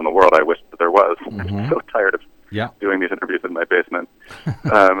anyone else on the world, I wish that there was. I'm so tired of doing these interviews in my basement,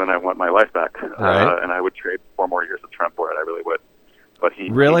 and I want my life back. And I would trade 4 more years of Trump for it. I really would. But he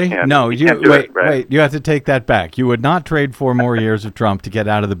can't, no, he can't do it, right? Wait, you have to take that back. You would not trade 4 more years of Trump to get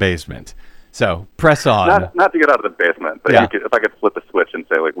out of the basement. So press on. Not to get out of the basement, but if I could flip a switch and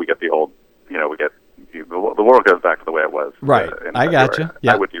say, like, we get the old, you know, the world goes back to the way it was. Right. I got you.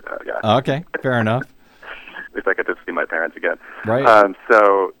 Yeah. I would do that. Yeah. Okay. Fair enough. At least I get to see my parents again. Right.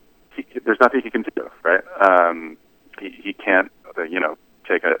 So there's nothing he can do. Right. He can't,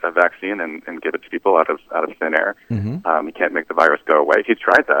 take a vaccine and give it to people out of thin air. He can't make the virus go away. He's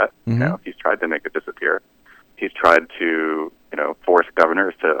tried that. You know, he's tried to make it disappear. He's tried to, force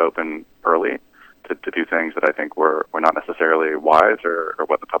governors to open early to do things that I think were not necessarily wise or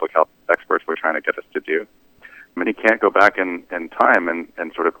what the public health experts were trying to get us to do. I mean, he can't go back in time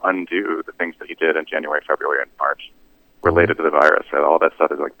and sort of undo the things that he did in January, February, and March related to the virus. Right? All that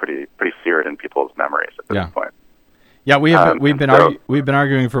stuff is like pretty seared in people's memories at this point. Yeah, we've been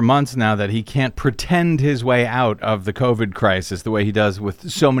arguing for months now that he can't pretend his way out of the COVID crisis the way he does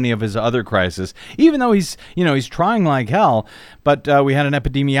with so many of his other crises. Even though he's trying like hell. But we had an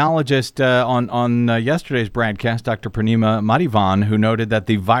epidemiologist on yesterday's BradCast, Dr. Purnima Madhivan, who noted that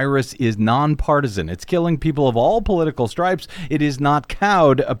the virus is nonpartisan. It's killing people of all political stripes. It is not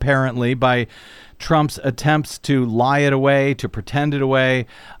cowed, apparently, by Trump's attempts to lie it away, to pretend it away.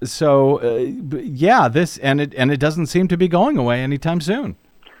 So, this and it doesn't seem to be going away anytime soon.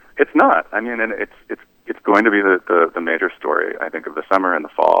 It's not. I mean, and it's going to be the major story, I think, of the summer and the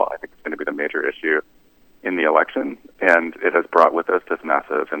fall. I think it's going to be the major issue in the election, and it has brought with us this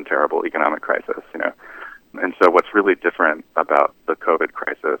massive and terrible economic crisis. And so, what's really different about the COVID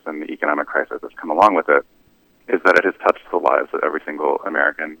crisis and the economic crisis that's come along with it is that it has touched the lives of every single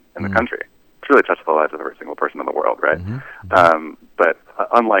American in the country. It's really touched the lives of every single person in the world, right? But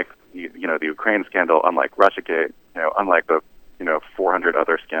unlike the Ukraine scandal, unlike Russiagate, unlike the 400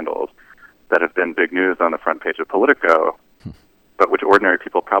 other scandals that have been big news on the front page of Politico, but which ordinary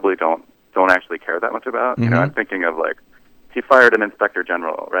people probably don't actually care that much about. I'm thinking of like he fired an inspector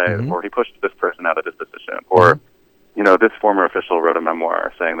general, right? Or he pushed this person out of his position, or this former official wrote a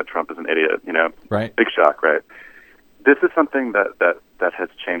memoir saying that Trump is an idiot. Right? Big shock, right? This is something that has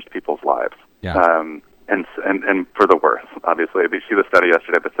changed people's lives. Yeah. And for the worse, obviously. Did you see the study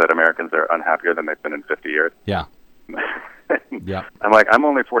yesterday that said Americans are unhappier than they've been in 50 years? Yeah. Yeah. I'm like, I'm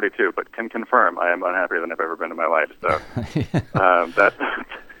only 42, but can confirm I am unhappier than I've ever been in my life. So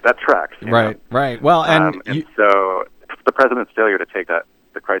that tracks. Right. Right. Well, so the president's failure to take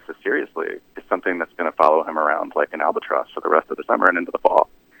the crisis seriously is something that's going to follow him around like an albatross for the rest of the summer and into the fall.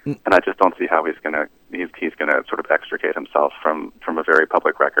 And I just don't see how he's going to sort of extricate himself from a very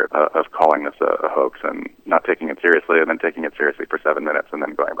public record of calling this a hoax and not taking it seriously, and then taking it seriously for 7 minutes, and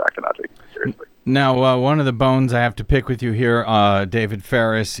then going back to not taking it seriously. Now, one of the bones I have to pick with you here, David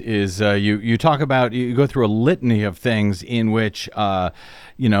Faris, is you talk about, you go through a litany of things in which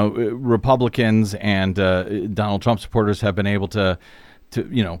Republicans and Donald Trump supporters have been able to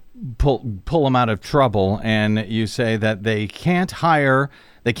pull him out of trouble, and you say that they can't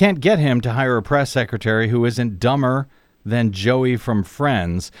get him to hire a press secretary who isn't dumber than Joey from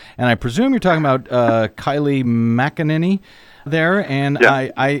Friends. And I presume you're talking about Kylie McEnany there. And yeah.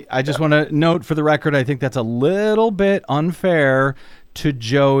 I just want to note for the record, I think that's a little bit unfair to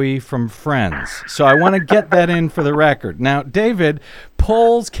Joey from Friends. So I want to get that in for the record. Now, David,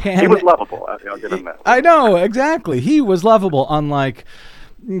 polls can... He was lovable. I'll give him that. I know, exactly. He was lovable, unlike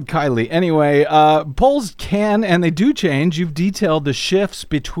Kylie. Anyway, polls can, and they do change. You've detailed the shifts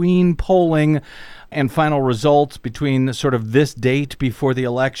between polling and final results between sort of this date before the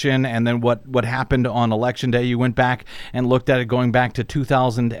election and then what happened on Election Day. You went back and looked at it going back to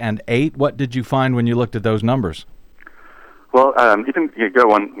 2008. What did you find when you looked at those numbers? Well, you go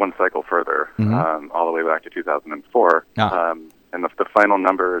one cycle further, all the way back to 2004, and the final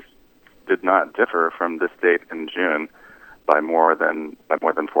numbers did not differ from this date in June by more than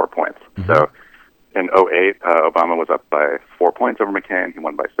 4 points. So in 2008, Obama was up by 4 points over McCain. He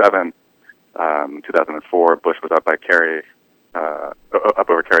won by 7. 2004, Bush was up over Kerry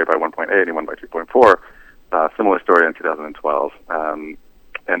by 1.8. He won by 2.4. Similar story in 2012.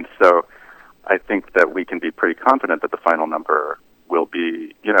 And so I think that we can be pretty confident that the final number will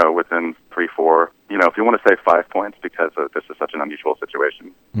be, within 3, 4. If you want to say 5 points because this is such an unusual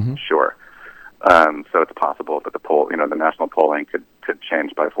situation, sure. So it's possible that the national polling could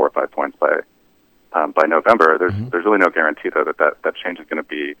change by 4 or 5 points by November. There's really no guarantee though that change is going to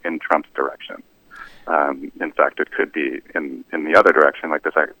be in Trump's direction. In fact, it could be in the other direction. Like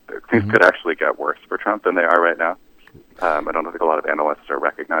things could actually get worse for Trump than they are right now. I don't think a lot of analysts are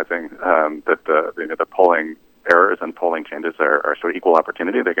recognizing that the polling errors and polling changes are sort of equal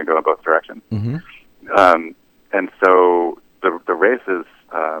opportunity. They can go in both directions. And so the race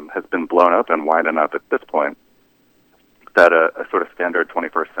has been blown up and wide enough at this point that a sort of standard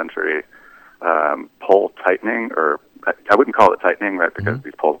 21st century poll tightening, or I wouldn't call it tightening, right? Because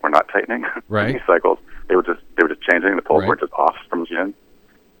these polls were not tightening in these cycles. They were just changing. The polls were just off from June.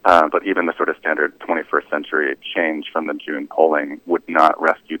 But even the sort of standard 21st century change from the June polling would not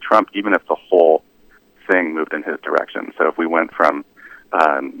rescue Trump, even if the whole thing moved in his direction. So if we went from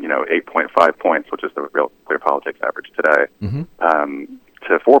 8.5 points, which is the real Clear Politics average today,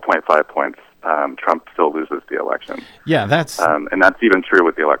 to 4.5 points, Trump still loses the election. Yeah, that's... and that's even true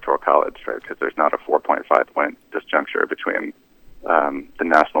with the Electoral College, right? Because there's not a 4.5 point disjuncture between the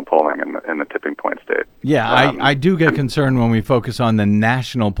national polling and the tipping point state. Yeah, I do get concerned when we focus on the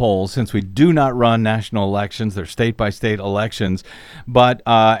national polls, since we do not run national elections. They're state-by-state elections. But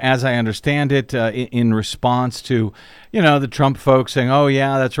as I understand it, in response to, the Trump folks saying, oh,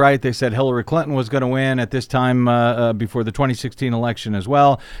 yeah, that's right, they said Hillary Clinton was going to win at this time before the 2016 election as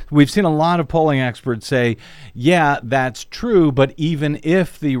well. We've seen a lot of polling experts say, yeah, that's true, but even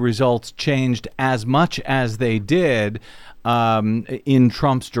if the results changed as much as they did, in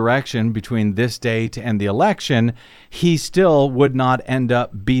Trump's direction between this date and the election, he still would not end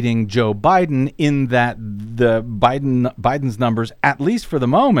up beating Joe Biden, in that Biden's numbers, at least for the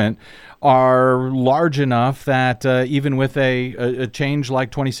moment, are large enough that even with a change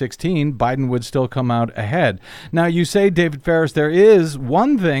like 2016, Biden would still come out ahead. Now, you say, David Faris, there is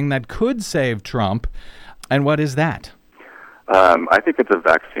one thing that could save Trump, and what is that? I think it's a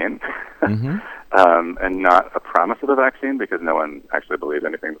vaccine. And not a promise of a vaccine, because no one actually believes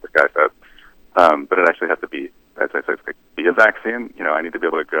anything that this guy said. But it actually has to be, as I said, be a vaccine. I need to be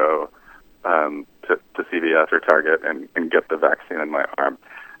able to go to CVS or Target and get the vaccine in my arm.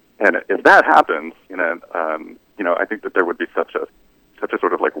 And if that happens, I think that there would be such a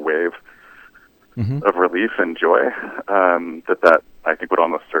sort of like wave of relief and joy that I think would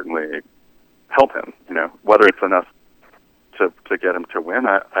almost certainly help him. Whether it's enough to get him to win,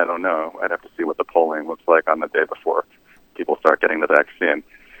 I don't know. I'd have to see what the polling looks like on the day before people start getting the vaccine.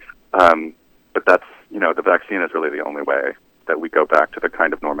 But that's, the vaccine is really the only way that we go back to the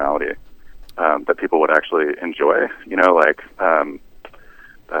kind of normality that people would actually enjoy.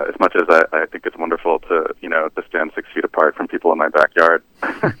 As much as I think it's wonderful to stand 6 feet apart from people in my backyard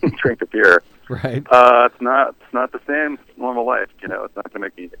and drink a beer. Right. It's not the same normal life. It's not going to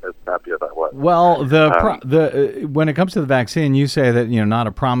make me as happy as I was. Well, when it comes to the vaccine, you say that not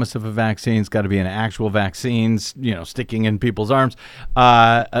a promise of a vaccine. It's got to be an actual vaccine, sticking in people's arms.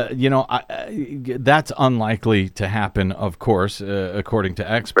 That's unlikely to happen, of course, according to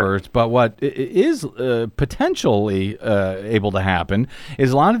experts. But what is potentially able to happen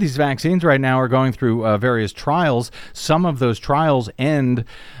is a lot of these vaccines right now are going through various trials. Some of those trials end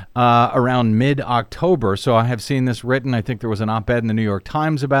around mid-October. So I have seen this written. I think there was an op-ed in the New York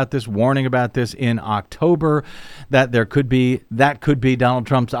Times about this, warning about this in October, that could be Donald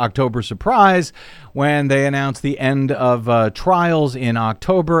Trump's October surprise when they announce the end of trials in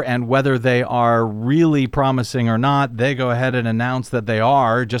October, and whether they are really promising or not, they go ahead and announce that they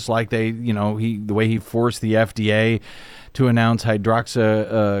are, just like the way he forced the FDA to announce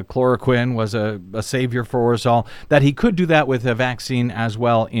hydroxychloroquine was a savior for us all, that he could do that with a vaccine as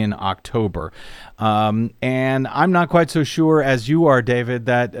well in October. And I'm not quite so sure as you are, David,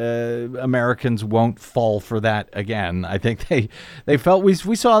 that Americans won't fall for that again. I think they felt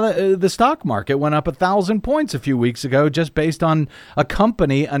we saw the stock market went up 1,000 points a few weeks ago just based on a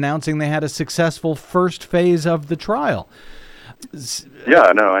company announcing they had a successful first phase of the trial.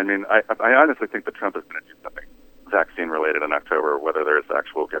 Yeah, no, I mean, I honestly think that Trump is going to do something vaccine-related in October, whether there's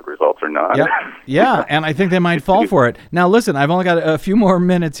actual good results or not. Yep. Yeah, and I think they might fall for it. Now, listen, I've only got a few more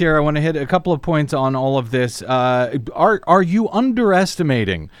minutes here. I want to hit a couple of points on all of this. Are you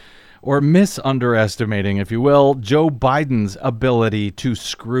underestimating or misunderestimating, if you will, Joe Biden's ability to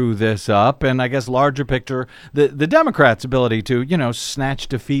screw this up? And I guess larger picture, the Democrats' ability to, snatch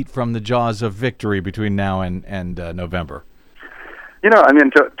defeat from the jaws of victory between now and November. I mean,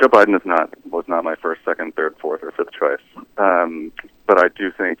 Joe Biden was not my first, second, third, fourth, or fifth choice. But I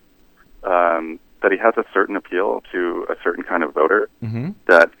do think that he has a certain appeal to a certain kind of voter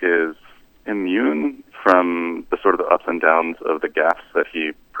that is immune from the sort of ups and downs of the gaffes that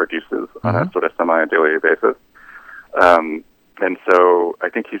he produces on a sort of semi-daily basis. And so I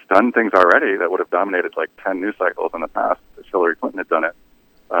think he's done things already that would have dominated like 10 news cycles in the past if Hillary Clinton had done it.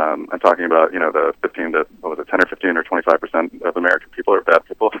 I'm talking about, the 10 or 15 or 25% of American people are bad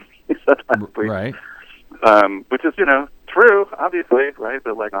people, he said last week. Right. Which is, true, obviously, right?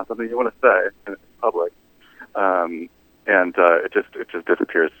 But like not something you want to say in public. And it just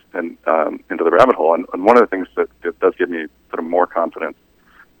disappears into the rabbit hole. And one of the things that does give me sort of more confidence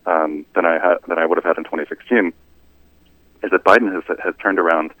than I would have had in 2016 is that Biden has turned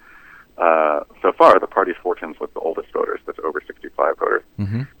around so far the party's fortunes with the oldest voters, that's over 65 voters.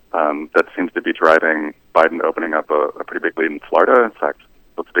 That seems to be driving Biden opening up a pretty big lead in Florida. In fact,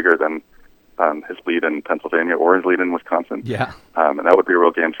 looks bigger than his lead in Pennsylvania or his lead in Wisconsin. Yeah. And that would be a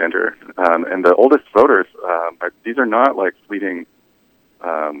real game changer. And the oldest voters, these are not like fleeting,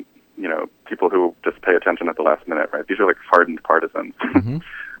 people who just pay attention at the last minute, right? These are like hardened partisans.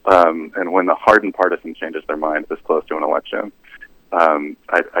 And when the hardened partisan changes their mind this close to an election,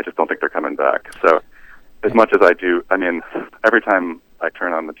 I just don't think they're coming back. So as much as I do, I mean, every time I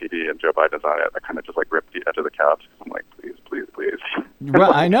turn on the TV and Joe Biden's on it, I kind of just like rip the edge of the couch. I'm like, please, please, please.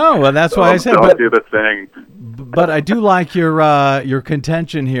 Well, I know. Well, that's why I said. Don't do the thing. But I do like your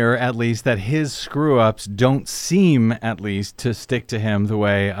contention here, at least, that his screw-ups don't seem, at least, to stick to him the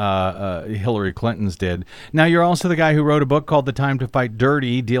way Hillary Clinton's did. Now, you're also the guy who wrote a book called The Time to Fight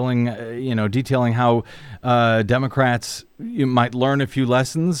Dirty, detailing how Democrats might learn a few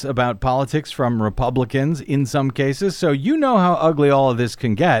lessons about politics from Republicans in some cases. So you know how ugly all of this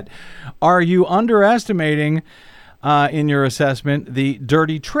can get. Are you underestimating, in your assessment, the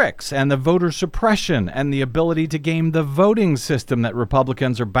dirty tricks and the voter suppression and the ability to game the voting system that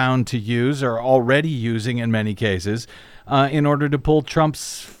Republicans are bound to use, or already using in many cases, in order to pull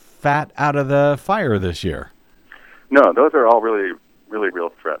Trump's fat out of the fire this year? No, those are all really, really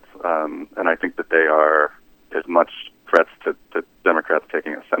real threats. And I think that they are as much threats to Democrats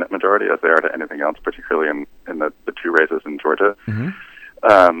taking a Senate majority as they are to anything else, particularly in the two races in Georgia.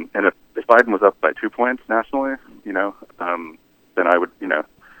 And if Biden was up by 2 points nationally, then I would,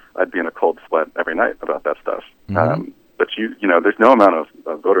 I'd be in a cold sweat every night about that stuff. But there's no amount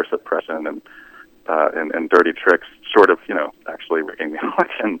of voter suppression and dirty tricks, short of actually rigging the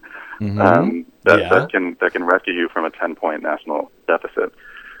election, that can rescue you from a 10-point national deficit.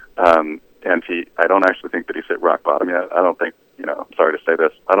 And I don't actually think that he's hit rock bottom yet. I don't think, I'm sorry to say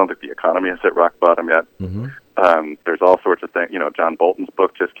this, I don't think the economy has hit rock bottom yet. There's all sorts of things. John Bolton's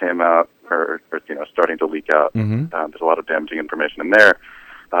book just came out, or starting to leak out. There's a lot of damaging information in there.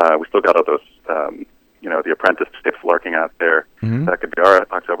 We still got all those, the apprentice stiffs lurking out there. That could be our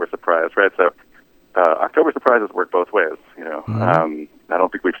October surprise, right? So October surprises work both ways. I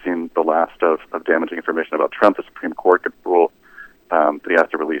don't think we've seen the last of damaging information about Trump. The Supreme Court could rule that he has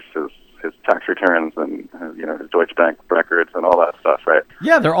to release his tax returns and his Deutsche Bank records and all that stuff, right?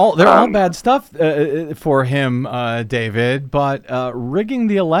 Yeah, they're all bad stuff for him, David. But rigging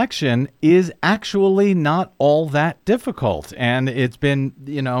the election is actually not all that difficult, and it's been,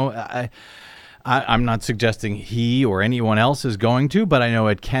 I'm not suggesting he or anyone else is going to, but I know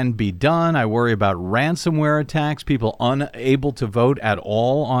it can be done. I worry about ransomware attacks, people unable to vote at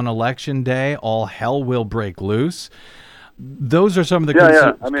all on election day. All hell will break loose. Those are some of the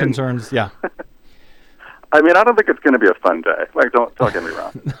concerns. Yeah. I mean, I don't think it's going to be a fun day. Like, don't get me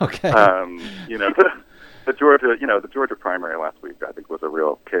wrong. Okay. The Georgia primary last week, I think, was a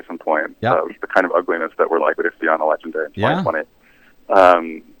real case in point of the kind of ugliness that we're likely to see on election day in 2020.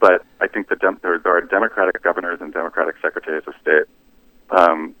 But I think there are Democratic governors and Democratic secretaries of state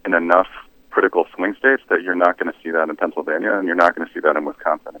in enough critical swing states that you're not going to see that in Pennsylvania, and you're not going to see that in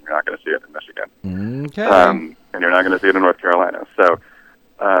Wisconsin, and you're not going to see it in Michigan. Okay. And you're not going to see it in North Carolina. So,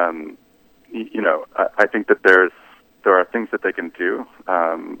 I think that there are things that they can do.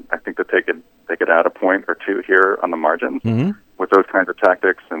 I think that they could add a point or two here on the margins with those kinds of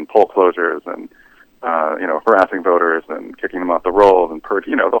tactics and poll closures and harassing voters and kicking them off the rolls and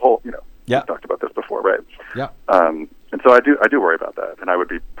the whole we've talked about this before, right? Yeah. And so I do worry about that, and I would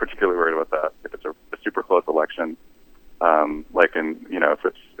be particularly worried about that if it's a super close election,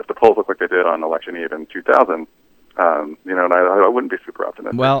 if the polls look like they did on election eve in 2000. And I wouldn't be super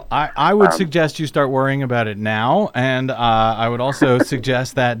optimistic. Well, I would suggest you start worrying about it now, and I would also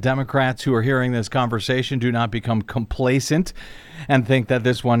suggest that Democrats who are hearing this conversation do not become complacent and think that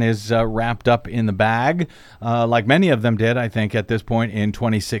this one is wrapped up in the bag, like many of them did, I think, at this point in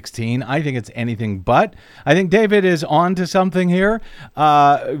 2016. I think it's anything but. I think David is on to something here,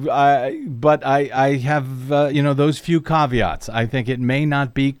 but I have, those few caveats. I think it may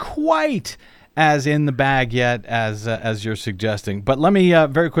not be quite as in the bag yet as you're suggesting. But let me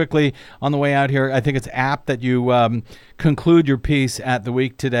very quickly on the way out here, I think it's apt that you conclude your piece at The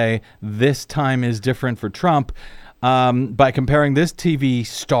Week today. This time is different for Trump. By comparing this TV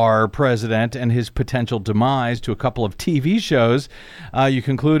star president and his potential demise to a couple of TV shows, you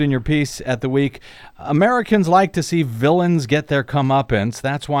conclude in your piece at The Week, Americans like to see villains get their comeuppance.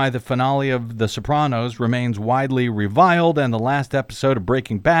 That's why the finale of The Sopranos remains widely reviled, and the last episode of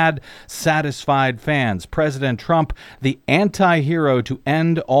Breaking Bad satisfied fans. President Trump, the anti-hero to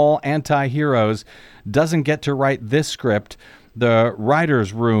end all anti-heroes, doesn't get to write this script. The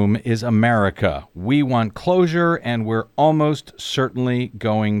writer's room is America. We want closure, and we're almost certainly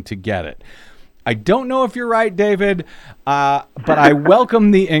going to get it. I don't know if you're right, David, but I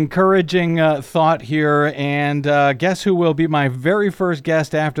welcome the encouraging thought here. And guess who will be my very first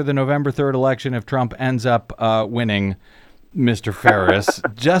guest after the November 3rd election if Trump ends up winning, Mr. Faris,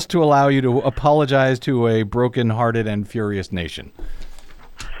 just to allow you to apologize to a broken-hearted and furious nation.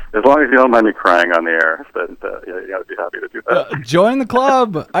 As long as you don't mind me crying on the air, then I'd be happy to do that. Join the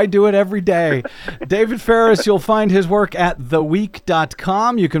club. I do it every day. David Faris, you'll find his work at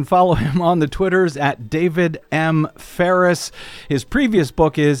theweek.com. You can follow him on the Twitters at David M. Faris. His previous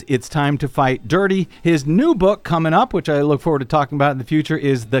book is It's Time to Fight Dirty. His new book coming up, which I look forward to talking about in the future,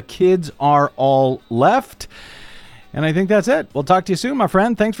 is The Kids Are All Left. And I think that's it. We'll talk to you soon, my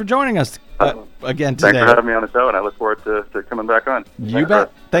friend. Thanks for joining us again today. Thanks for having me on the show, and I look forward to coming back on. You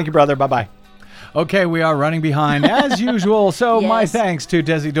bet. Thank you, brother. Bye-bye. Okay, we are running behind as usual. So my thanks to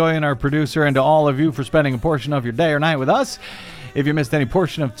Desi Doyen, our producer, and to all of you for spending a portion of your day or night with us. If you missed any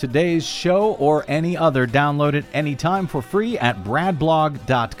portion of today's show or any other, download it anytime for free at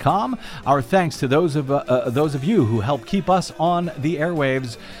bradblog.com. Our thanks to those of you who help keep us on the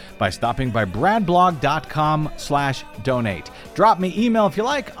airwaves by stopping by bradblog.com/donate. Drop me email if you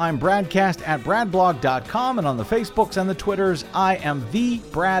like. I'm BradCast at bradblog.com, and on the Facebooks and the Twitters, I am the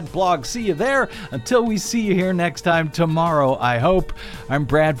Brad Blog. See you there. Until we see you here next time tomorrow, I hope. I'm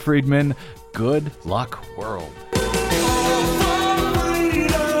Brad Friedman. Good luck, world.